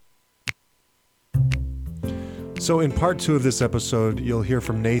So in part 2 of this episode, you'll hear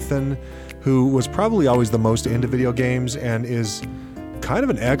from Nathan, who was probably always the most into video games and is kind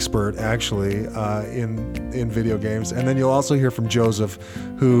of an expert, actually, in video games. And then you'll also hear from Joseph,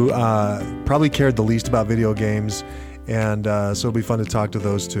 who probably cared the least about video games. And so it'll be fun to talk to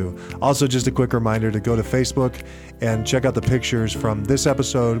those two. Also, just a quick reminder to go to Facebook and check out the pictures from this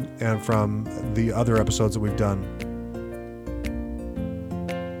episode and from the other episodes that we've done.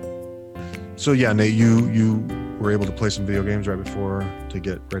 So yeah, Nate, you were able to play some video games right before to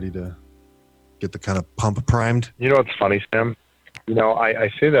get ready to get the kind of pump primed. You know what's funny, Sam? You know,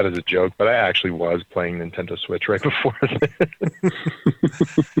 I say that as a joke, but I actually was playing Nintendo Switch right before this.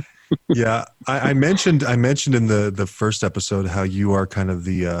 Yeah, I mentioned in the first episode how you are kind of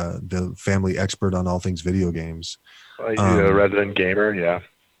the family expert on all things video games. A resident gamer, yeah.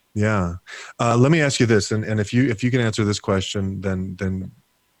 Yeah. Let me ask you this, and if you can answer this question,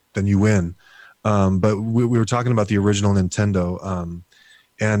 then you win. But we were talking about the original Nintendo,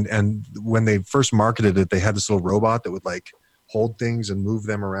 and when they first marketed it, they had this little robot that would like hold things and move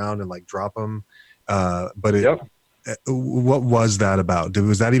them around and like drop them. What was that about?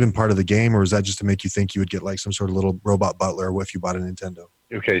 Was that even part of the game, or was that just to make you think you would get like some sort of little robot butler if you bought a Nintendo?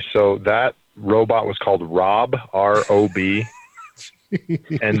 Okay, so that robot was called Rob, R-O-B.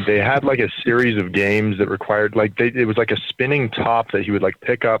 And they had like a series of games that required it was like a spinning top that he would like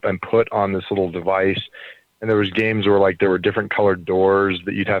pick up and put on this little device. And there was games where like there were different colored doors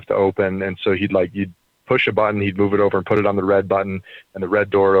that you'd have to open. And so you'd push a button, he'd move it over and put it on the red button, and the red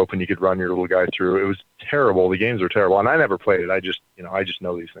door opened. You could run your little guy through. It was terrible. The games were terrible. And I never played it. I just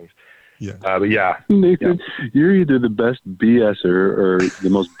know these things. Yeah. But yeah. Nathan, you're either the best BSer or the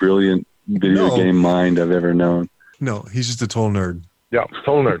most brilliant video game mind I've ever known. No, he's just a total nerd. Yeah,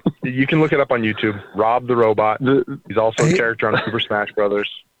 total nerd. You can look it up on YouTube. Rob the Robot. He's also a character on Super Smash Brothers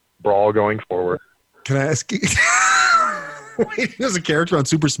Brawl going forward. Can I ask you? Wait, he was a character on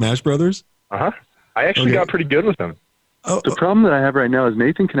Super Smash Brothers? Uh-huh. I actually got pretty good with him. The problem that I have right now is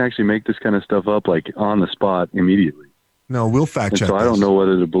Nathan can actually make this kind of stuff up like on the spot immediately. No, we'll fact check. So I don't know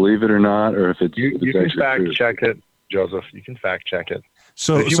whether to believe it or not, or if it's you can fact check it, Joseph. You can fact check it.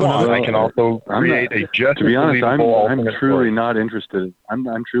 So if you want, I can also create a just. To be honest, I'm truly not interested.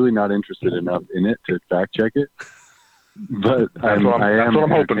 I'm truly not interested enough in it to fact check it. But that's what I'm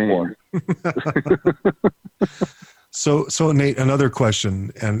hoping for. So Nate, another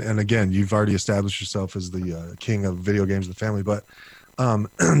question, and again, you've already established yourself as the king of video games in the family, but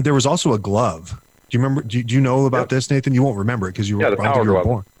there was also a glove. Do you remember? Do you know about this, Nathan? You won't remember it because you were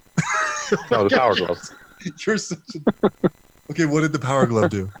born. No, the Power Glove. You're such a... Okay, what did the Power Glove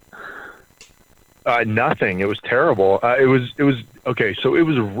do? Nothing. It was terrible. It was okay. So it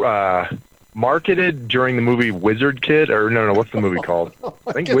was marketed during the movie Wizard Kid, or no, what's the movie called?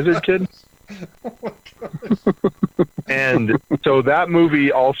 I think Wizard Kid. Oh my God. And so that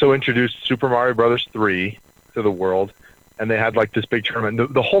movie also introduced Super Mario Brothers 3 to the world, and they had like this big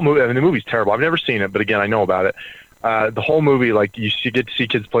tournament. The whole movie, I mean, the movie's terrible. I've never seen it, but again, I know about it. The whole movie, like you get to see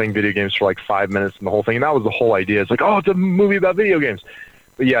kids playing video games for like 5 minutes and the whole thing. And that was the whole idea. It's like, oh, it's a movie about video games.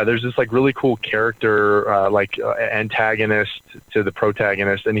 But yeah, there's this like really cool character, antagonist to the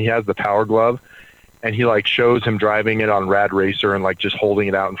protagonist, and he has the Power Glove, and he like shows him driving it on Rad Racer and like just holding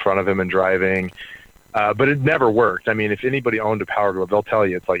it out in front of him and driving. But it never worked. I mean, if anybody owned a Power Glove, they'll tell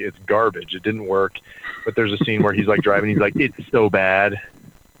you it's garbage. It didn't work. But there's a scene where he's like driving, he's like, it's so bad.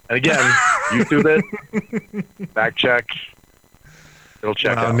 And again, YouTube it, fact check. It'll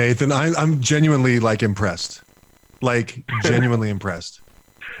check out. Nathan, I'm genuinely like impressed. Like genuinely impressed.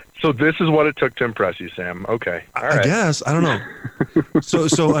 So this is what it took to impress you, Sam. Okay. All right. I guess. I don't know.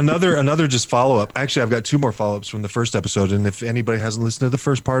 So another just follow-up. Actually, I've got 2 more follow-ups from the first episode. And if anybody hasn't listened to the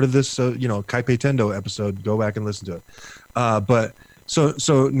first part of this, Kaipe Tendo episode, go back and listen to it. But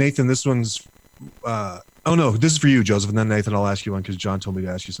so Nathan, this one's, oh no, this is for you, Joseph. And then Nathan, I'll ask you one because John told me to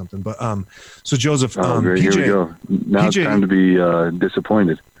ask you something. But so Joseph, PJ, here we go. Now it's time to be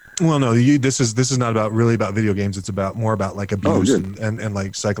disappointed. Well, no, this is not about video games. It's more about like abuse and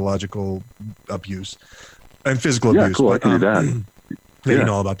like psychological abuse and physical abuse. Cool. I can do that. You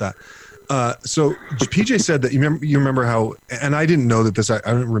know all about that. So PJ said that you remember how, and I didn't know that this. I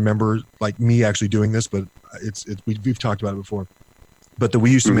don't remember like me actually doing this, but we've talked about it before. But that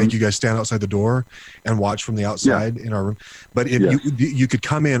we used to make you guys stand outside the door and watch from the outside in our room. But if you could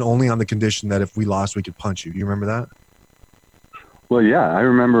come in only on the condition that if we lost, we could punch you. Do you remember that? Well, yeah, I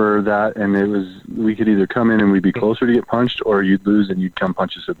remember that, and we could either come in and we'd be closer to get punched, or you'd lose and you'd come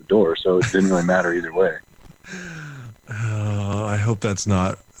punch us at the door. So it didn't really matter either way. I hope that's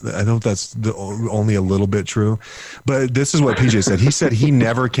not I know that's only a little bit true, but this is what PJ said. He said he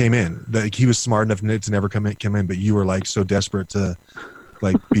never came in. That he was smart enough to never come in, but you were like so desperate to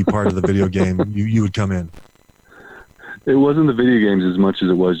like be part of the video game, you would come in. It wasn't the video games as much as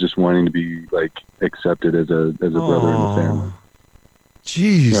it was just wanting to be like accepted as a brother in the family.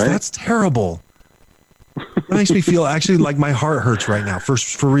 Jeez, Right? that's terrible. That makes me feel actually like my heart hurts right now.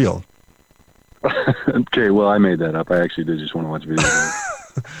 For real. Okay, well, I made that up. I actually did just want to watch video games.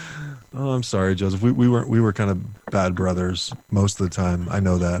 Oh, I'm sorry, Joseph. We were kind of bad brothers most of the time. I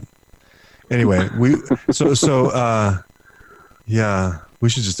know that. Anyway, yeah, we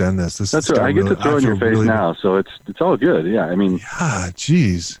should just end this. That's right. I get to throw in your face now, so it's all good. Yeah, I mean, yeah,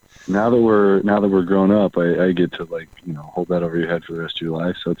 jeez. Now that we're grown up, I get to like hold that over your head for the rest of your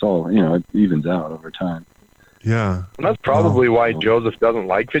life. So it's all it evens out over time. Yeah, and that's probably why Joseph doesn't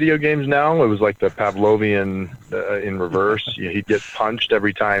like video games now. It was like the Pavlovian in reverse. He'd get punched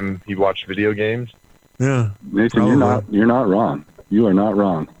every time he watched video games. Yeah, Nathan, you're not wrong. You are not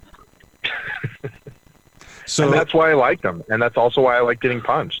wrong. So and that's why I like them, and that's also why I like getting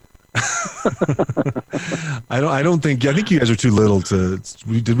punched. I think you guys are too little to.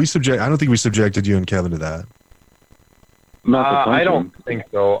 I don't think we subjected you and Kevin to that. I don't think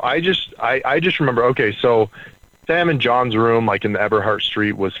so. I just remember. Okay, so Sam and John's room, like in the Eberhart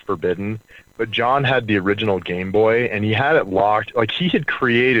Street, was forbidden, but John had the original Game Boy, and he had it locked. Like he had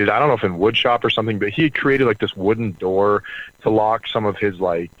created, I don't know if in woodshop or something, but he had created like this wooden door to lock some of his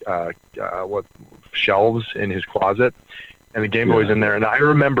shelves in his closet, and the Game Boy's in there. And I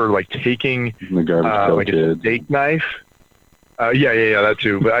remember like taking like a steak knife. Yeah, that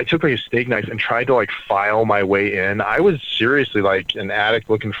too. But I took like a steak knife and tried to like file my way in. I was seriously like an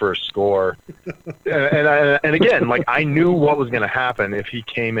addict looking for a score. and again, like I knew what was going to happen if he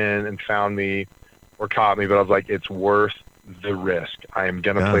came in and found me or caught me. But I was like, it's worth the risk. I am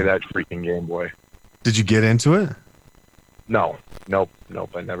going to play that freaking Game Boy. Did you get into it? No, nope.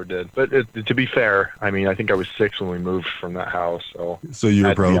 I never did. But to be fair, I mean, I think I was 6 when we moved from that house. So you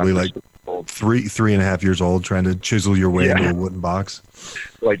were probably like 3.5 years old, trying to chisel your way into a wooden box.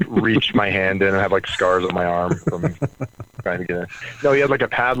 Like reach my hand in and have like scars on my arm from trying to get in. No, he had like a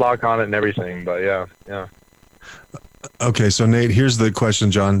padlock on it and everything. But yeah. Okay, so Nate, here's the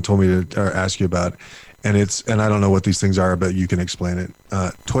question John told me to ask you about, and I don't know what these things are, but you can explain it.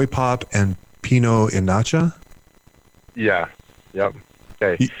 Toy Pop and Pinot Inacha. Yeah. Yep.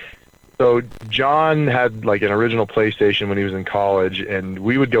 Okay. So John had like an original PlayStation when he was in college, and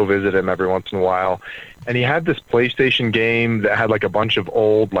we would go visit him every once in a while. And he had this PlayStation game that had like a bunch of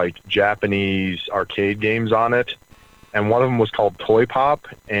old like Japanese arcade games on it. And one of them was called Toy Pop,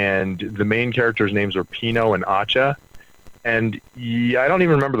 and the main characters' names were Pino and Acha. And I don't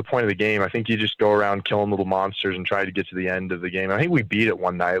even remember the point of the game. I think you just go around killing little monsters and try to get to the end of the game. I think we beat it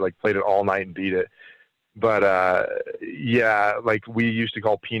one night, like played it all night and beat it. But yeah, like we used to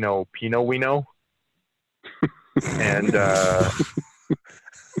call Pino Wino. And yeah,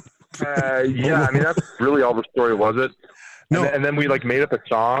 I mean that's really all the story, was it? No. And then we like made up a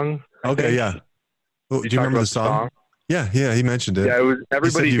song. Okay, yeah. Oh, do you remember the song? Yeah, he mentioned it. Yeah, it was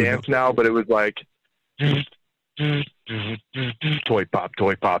Everybody Dance Now, but it was like Toy Pop,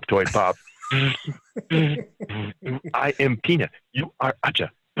 Toy Pop, Toy Pop. I am Pina. You are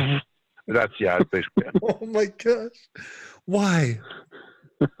Acha. That's basically it. Oh my gosh. Why?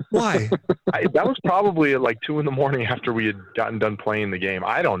 That was probably at like 2 a.m. after we had gotten done playing the game.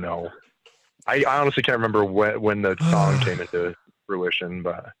 I don't know. I honestly can't remember when the song came into fruition,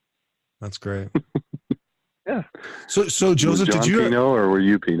 but that's great. Yeah. So Joseph, did you Pino or were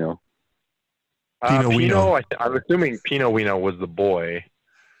you Pino? Pino. I'm assuming Pino Wino was the boy.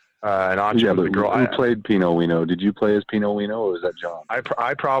 And Acha was the girl. Who played Pino Wino? Did you play as Pino Wino, or was that John?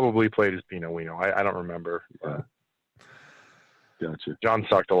 I probably played as Pino Wino. I don't remember. Gotcha. John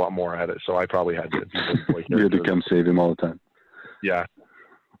sucked a lot more at it, so I probably had to. You had to come save him all the time. Yeah.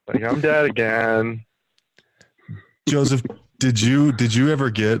 Like, I'm dead again. Joseph, did you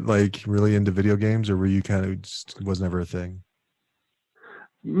ever get like really into video games, or were you kind of just was never a thing?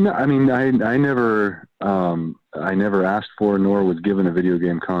 No, I mean, I never asked for nor was given a video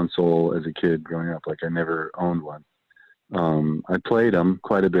game console as a kid growing up. Like I never owned one. I played them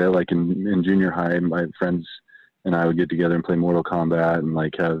quite a bit. Like in junior high, my friends and I would get together and play Mortal Kombat and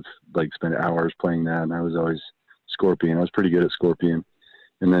like spend hours playing that. And I was always Scorpion. I was pretty good at Scorpion.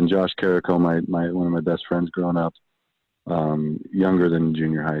 And then Josh Carrico, one of my best friends growing up, younger than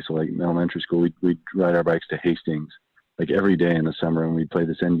junior high. So like in elementary school, we'd ride our bikes to Hastings like every day in the summer, and we'd play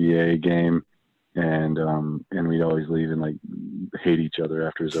this NBA game, and we'd always leave and like hate each other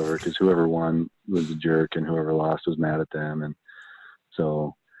after it was over because whoever won was a jerk and whoever lost was mad at them. And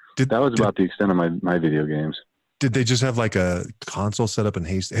so That was about the extent of my video games. Did they just have like a console set up in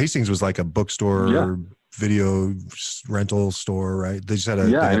Hastings? Hastings was like a bookstore, video rental store, right? They just had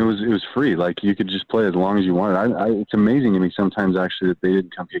and it was free. Like you could just play as long as you wanted. It's amazing to me sometimes actually that they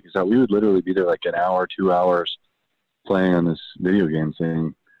didn't come kick us out. We would literally be there like an hour, 2 hours playing on this video game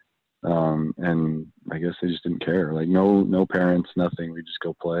thing. And I guess they just didn't care. Like no parents, nothing. We just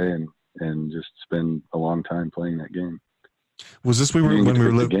go play and just spend a long time playing that game. Was this when we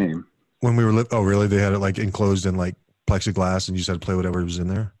were living? When we were oh, really? They had it like enclosed in like plexiglass, and you just had to play whatever was in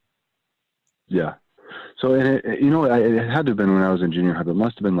there. Yeah. So, and it had to have been when I was in junior high, but it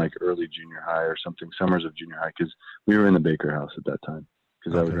must have been like early junior high or something, summers of junior high, because we were in the Baker house at that time.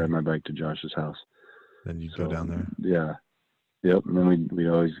 Because I would ride my bike to Josh's house. Then you'd go down there. Yeah. Yep. And then we'd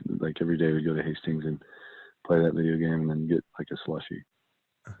always, like every day, we'd go to Hastings and play that video game, and then get like a slushie.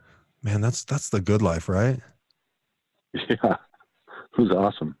 Man, that's the good life, right? Yeah. It was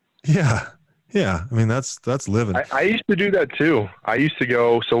awesome. Yeah. I mean, that's living. I used to do that too. I used to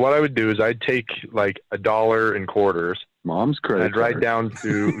go. So what I would do is I'd take like $1 in quarters. Mom's credit card. I'd ride down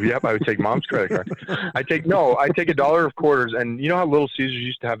to. Yep, I would take Mom's credit card. I'd take $1 of quarters, and you know how Little Caesars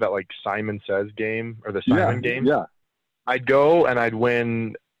used to have that like Simon Says game or the Simon game. Yeah. I'd go and I'd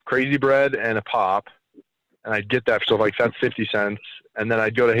win Crazy Bread and a pop, and I'd get that. So like that's 50 cents, and then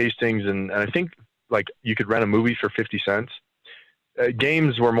I'd go to Hastings, and I think like you could rent a movie for 50 cents.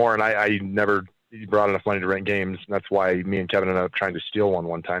 Games were more, and I never brought enough money to rent games. And that's why me and Kevin ended up trying to steal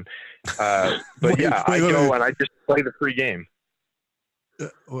one time. But I go and I just play the free game.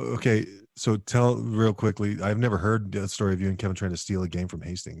 Okay, so tell real quickly. I've never heard the story of you and Kevin trying to steal a game from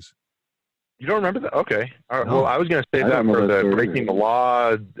Hastings. You don't remember that? Okay. All right. No. Well, I was going to save that for the Breaking the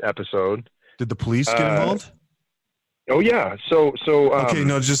Law episode. Did the police get involved? Oh yeah. So. Okay,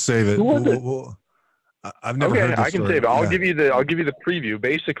 no, just save it. I've never heard this I can save it. I'll give you the preview.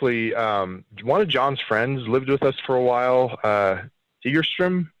 Basically, one of John's friends lived with us for a while.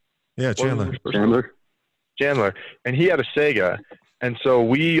 Tigerstrom. Yeah, Chandler. And he had a Sega, and so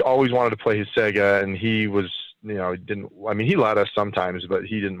we always wanted to play his Sega, and he was, he let us sometimes, but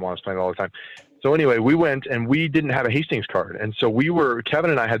he didn't want us playing it all the time. So anyway, we went and we didn't have a Hastings card, and so Kevin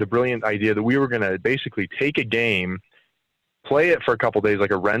and I had the brilliant idea that we were going to basically take a game, play it for a couple of days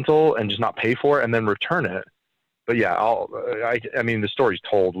like a rental, and just not pay for it, and then return it. But yeah, the story's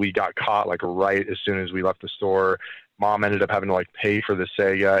told. We got caught like right as soon as we left the store. Mom ended up having to like pay for the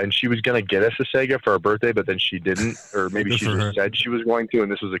Sega, and she was going to get us a Sega for our birthday, but then she didn't, or maybe she just said she was going to,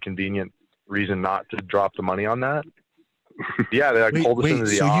 and this was a convenient reason not to drop the money on that. Yeah, they pulled us into the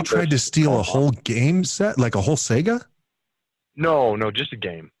office. So you tried to steal a whole game set, like a whole Sega? No, just a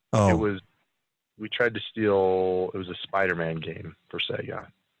game. Oh. We tried to steal. It was a Spider-Man game for Sega.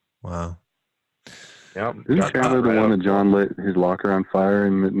 Wow. Yep. Isn't Chandler the one that John lit his locker on fire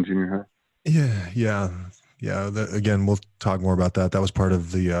in junior high? Yeah. Again, we'll talk more about that. That was part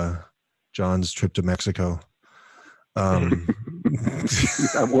of the John's trip to Mexico. That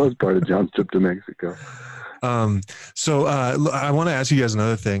was part of John's trip to Mexico. So I want to ask you guys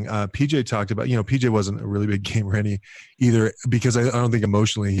another thing. PJ talked about, PJ wasn't a really big gamer either, because I don't think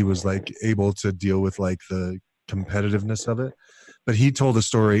emotionally he was like able to deal with like the competitiveness of it. But he told a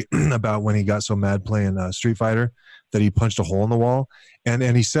story about when he got so mad playing Street Fighter that he punched a hole in the wall,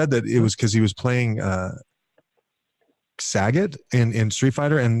 and he said that it was because he was playing Sagat in Street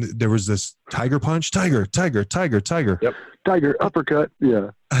Fighter, and there was this tiger punch, tiger. Yep. Tiger uppercut. Yeah.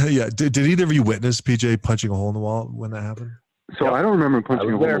 Yeah. Did either of you witness PJ punching a hole in the wall when that happened? So yep. I don't remember him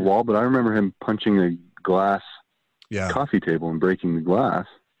punching a hole in the wall, but I remember him punching a glass coffee table and breaking the glass.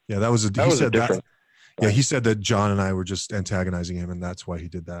 Yeah, he said that John and I were just antagonizing him, and that's why he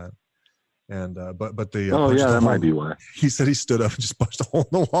did that. And but the that might be why. He said he stood up and just punched a hole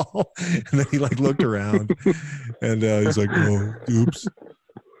in the wall, and then he like looked around, and he's like, "Oh, oops."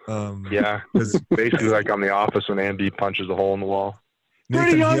 Yeah, it's basically like on The Office when Andy punches a hole in the wall.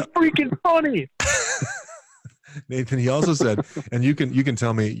 Pretty freaking funny. Nathan, he also said, and you can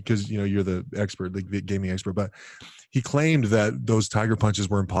tell me because you're the expert, the gaming expert, but he claimed that those tiger punches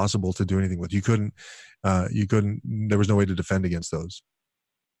were impossible to do anything with. You couldn't. There was no way to defend against those.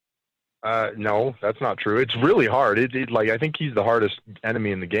 No, that's not true. It's really hard. I think he's the hardest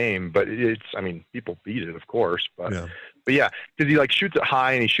enemy in the game, but people beat it, of course, but yeah, because he like shoots it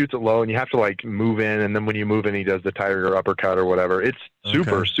high and he shoots it low, and you have to like move in, and then when you move in, he does the tiger uppercut or whatever. It's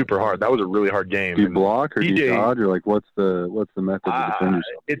super hard. That was a really hard game. Do you block or do you dodge, or like what's the method to defend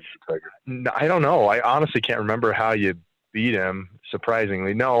yourself? I don't know. I honestly can't remember how you beat him.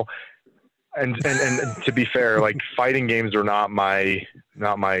 Surprisingly, no. And to be fair, like fighting games are not my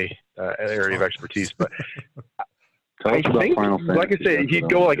area of expertise, but Tell us about Final Fantasy. Like I say, he'd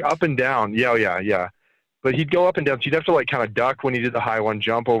go like up and down. Yeah. But he'd go up and down. So you'd have to like kind of duck when he did the high one,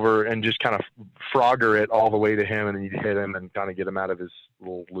 jump over, and just kind of Frogger it all the way to him, and then you'd hit him and kind of get him out of his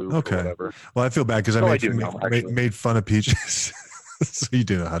little loop or whatever. Well, I feel bad because made fun of PJ. So you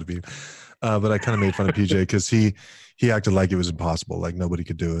do know how to beat him. But I kind of made fun of PJ because he acted like it was impossible, like nobody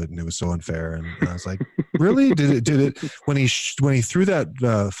could do it, and it was so unfair. And I was like, really? Did it? When he threw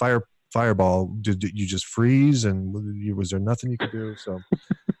that fireball, did you just freeze? And was there nothing you could do? So.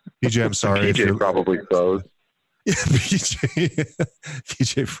 PJ, I'm sorry. PJ probably froze. Yeah,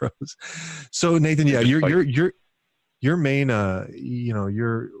 PJ froze. So Nathan, yeah, your main,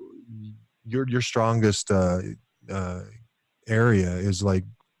 your strongest area is like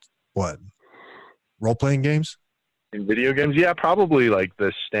what? Role playing games? In video games, yeah, probably like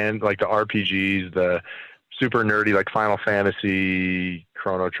the RPGs, the super nerdy like Final Fantasy,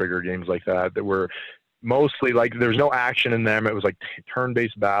 Chrono Trigger games like that were. Mostly like there's no action in them. It was like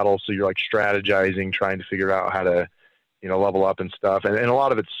turn-based battles, so you're like strategizing, trying to figure out how to, level up and stuff. And a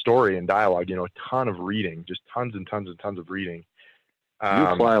lot of it's story and dialogue. A ton of reading, just tons and tons and tons of reading. You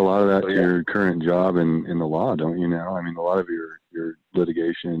apply a lot of that to your current job in the law, don't you? Now, I mean, a lot of your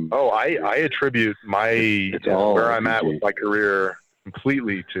litigation. Oh, I attribute where I'm at with my career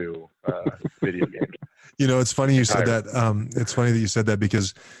completely to video games. It's funny you said that. It's funny that you said that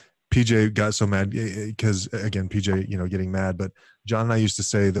because. PJ got so mad because, again, PJ, getting mad. But John and I used to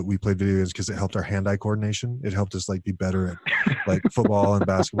say that we played video games because it helped our hand-eye coordination. It helped us like be better at like football and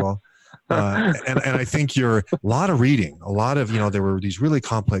basketball. And I think a lot of reading, a lot of, there were these really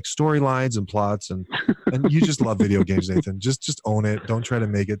complex storylines and plots, and you just love video games, Nathan. Just own it. Don't try to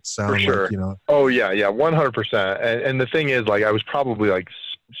make it sound like, Oh yeah, 100%. And the thing is, like, I was probably like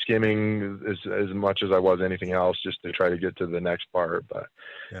skimming as much as I was anything else just to try to get to the next part, but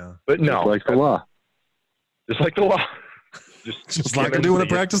no, just like the law. Just like I do when I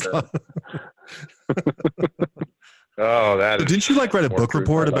practice law. Oh, that is. Didn't you like write a book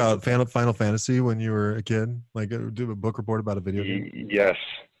report about Final Fantasy when you were a kid? Like do a book report about a video game? Yes.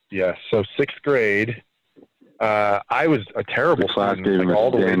 So 6th grade, I was a terrible student, like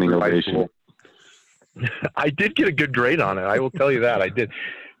all the way through high school. I did get a good grade on it. I will tell you that I did.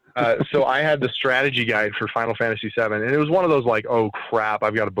 So I had the strategy guide for Final Fantasy VII, and it was one of those like, oh crap,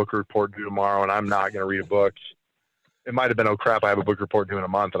 I've got a book report due tomorrow, and I'm not going to read a book. It might have been, oh crap, I have a book report due in a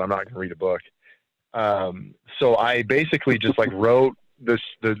month, and I'm not going to read a book. So I basically just like wrote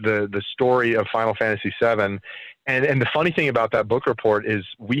the story of Final Fantasy VII, and the funny thing about that book report is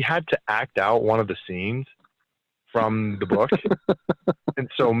we had to act out one of the scenes from the book. And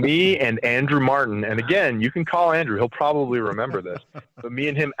so me and Andrew Martin, and again, you can call Andrew, he'll probably remember this, but me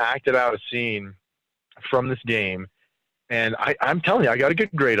and him acted out a scene from this game. And I'm telling you, I got a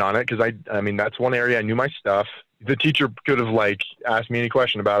good grade on it because I mean, that's one area I knew my stuff. The teacher could have like asked me any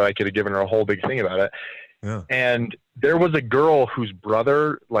question about it. I could have given her a whole big thing about it. Yeah. And there was a girl whose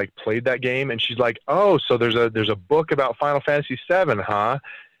brother like played that game, and she's like, "Oh, so there's a book about Final Fantasy VII, huh?"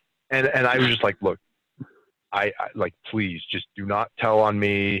 And I was just like, "Look, I like, please just do not tell on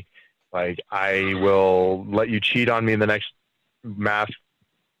me. Like, I will let you cheat on me in the next math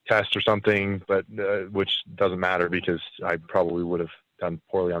test or something, but which doesn't matter because I probably would have done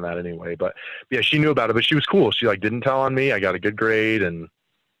poorly on that anyway." But yeah, she knew about it, but she was cool. She like didn't tell on me. I got a good grade and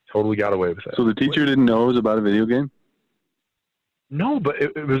totally got away with it. So the teacher didn't know it was about a video game? No, but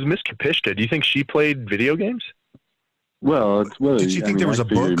it was Miss Kapishka. Do you think she played video games? Well, did she think there was a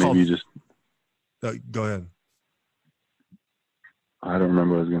book called? Go ahead. I don't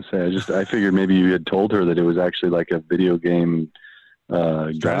remember what I was going to say. I figured maybe you had told her that it was actually like a video game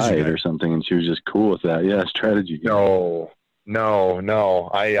guide or something, and she was just cool with that. Yeah, strategy guide. No.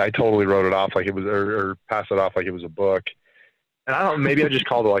 I totally wrote it off like it was, or passed it off like it was a book. And I don't. Maybe I just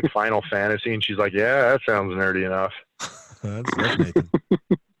called it like Final Fantasy, and she's like, "Yeah, that sounds nerdy enough." That's Nathan.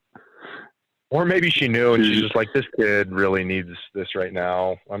 Or maybe she knew, and she's just like, "This kid really needs this right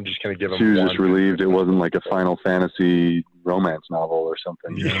now. I'm just going to give him." She was just relieved it wasn't like a Final Fantasy romance novel or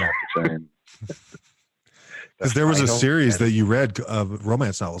something. Yeah. Because there was a series that you read of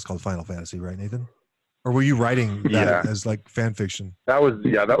romance novels called Final Fantasy, right, Nathan? Or were you writing that as like fan fiction? That was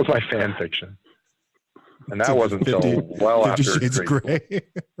my fan fiction. And that wasn't 50 after Shades of Grey.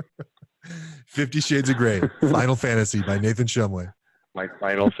 50 Shades of Grey. Final Fantasy by Nathan Shumway. My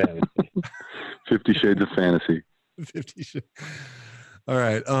Final Fantasy. 50 Shades of Fantasy. 50 Shades. All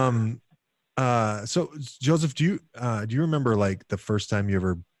right. So Joseph, do you remember like the first time you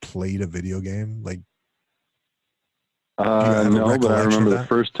ever played a video game? Like, no, but I remember the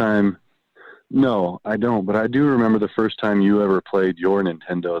first time. No, I don't, but I do remember the first time you ever played your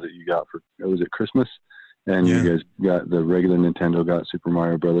Nintendo that you got for, was it Christmas? and you guys got the regular Nintendo, got Super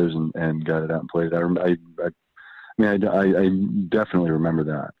Mario Brothers, and got it out and played it. I definitely remember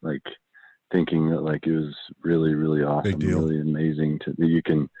that, like thinking that like it was really, really awesome, really amazing that you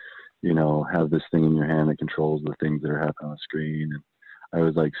can, have this thing in your hand that controls the things that are happening on the screen. And I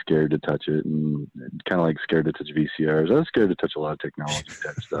was like scared to touch it, and kind of like scared to touch VCRs. I was scared to touch a lot of technology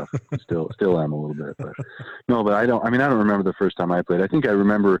type stuff. Still am a little bit, but no. But I don't remember the first time I played. I think I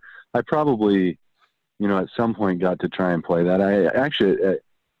remember I probably, at some point got to try and play that. I actually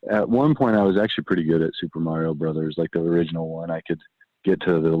at one point I was actually pretty good at Super Mario Brothers, like the original one. I could get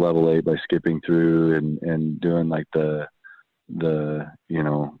to the level 8 by skipping through and doing like the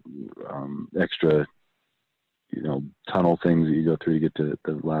extra tunnel things that you go through to get to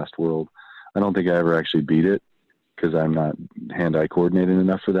the last world. I don't think I ever actually beat it because I'm not hand-eye coordinated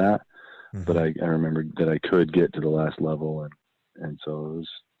enough for that. Mm-hmm. But I remember that I could get to the last level, and so it was.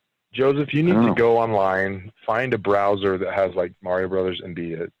 Joseph, you need to go online, find a browser that has like Mario Brothers, and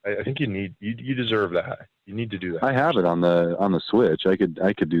beat it. I think you deserve that. You need to do that. I have it on the Switch. I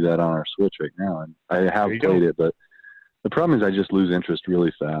could do that on our Switch right now, and I have played it. But the problem is I just lose interest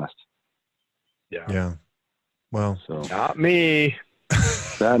really fast. Yeah. Well, so not me.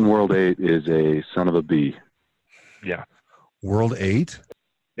 That and World 8 is a son of a bee. Yeah. World 8?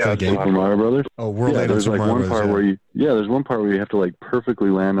 Yeah, Super Mario Brothers. Oh, World 8. There's like one part where there's one part where you have to like perfectly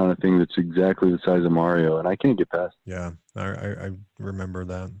land on a thing that's exactly the size of Mario, and I can't get past. Yeah, I remember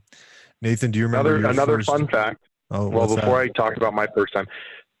that. Nathan, do you remember another fun fact? Oh, well, before I talk about my first time,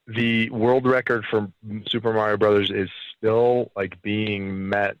 the world record for Super Mario Brothers is still like being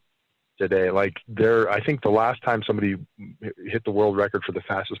met today. Like I think the last time somebody hit the world record for the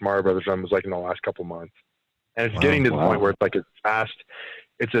fastest Mario Brothers run was like in the last couple months, and it's getting to the point where it's like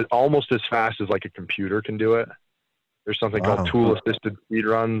it's almost as fast as like a computer can do it. There's something called tool-assisted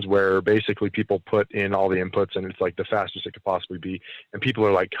speedruns where basically people put in all the inputs and it's like the fastest it could possibly be. And people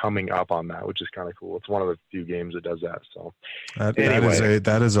are like coming up on that, which is kind of cool. It's one of the few games that does that. So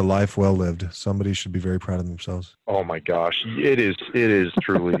that is a life well lived. Somebody should be very proud of themselves. Oh my gosh. It is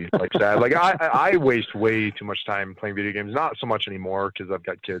truly like sad. Like I waste way too much time playing video games. Not so much anymore because I've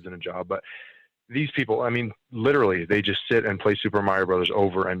got kids and a job, but these people, I mean, literally, they just sit and play Super Mario Brothers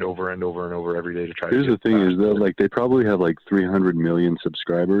over and over and over and over every day to try. Here's to the thing: is that like they probably have like 300 million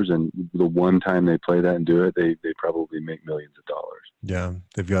subscribers, and the one time they play that and do it, they probably make millions of dollars. Yeah,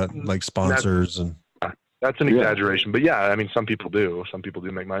 they've got like sponsors that's an exaggeration, but yeah, I mean, some people do. Some people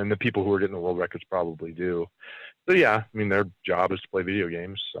do make money, and the people who are getting the world records probably do. So yeah, I mean, their job is to play video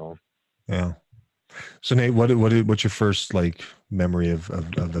games. So yeah. So Nate, what's your first like memory of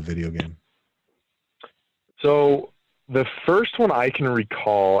the video game? So the first one I can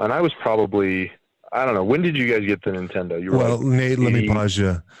recall, and I was probably, I don't know, when did you guys get the Nintendo? You were Nate, let me pause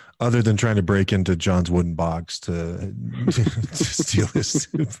you. Other than trying to break into John's wooden box to steal his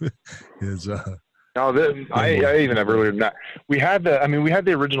I even have earlier than that. We had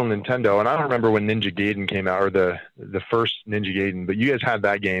the original Nintendo, and I don't remember when Ninja Gaiden came out, or the first Ninja Gaiden, but you guys had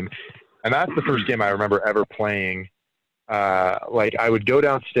that game, and that's the first game I remember ever playing. Like I would go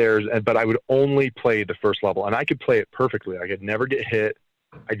downstairs, but I would only play the first level, and I could play it perfectly. I could never get hit.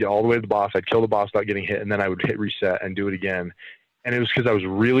 I'd get all the way to the boss. I'd kill the boss without getting hit, and then I would hit reset and do it again. And it was because I was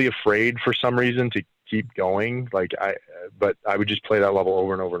really afraid for some reason to keep going. But I would just play that level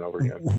over and over and over again.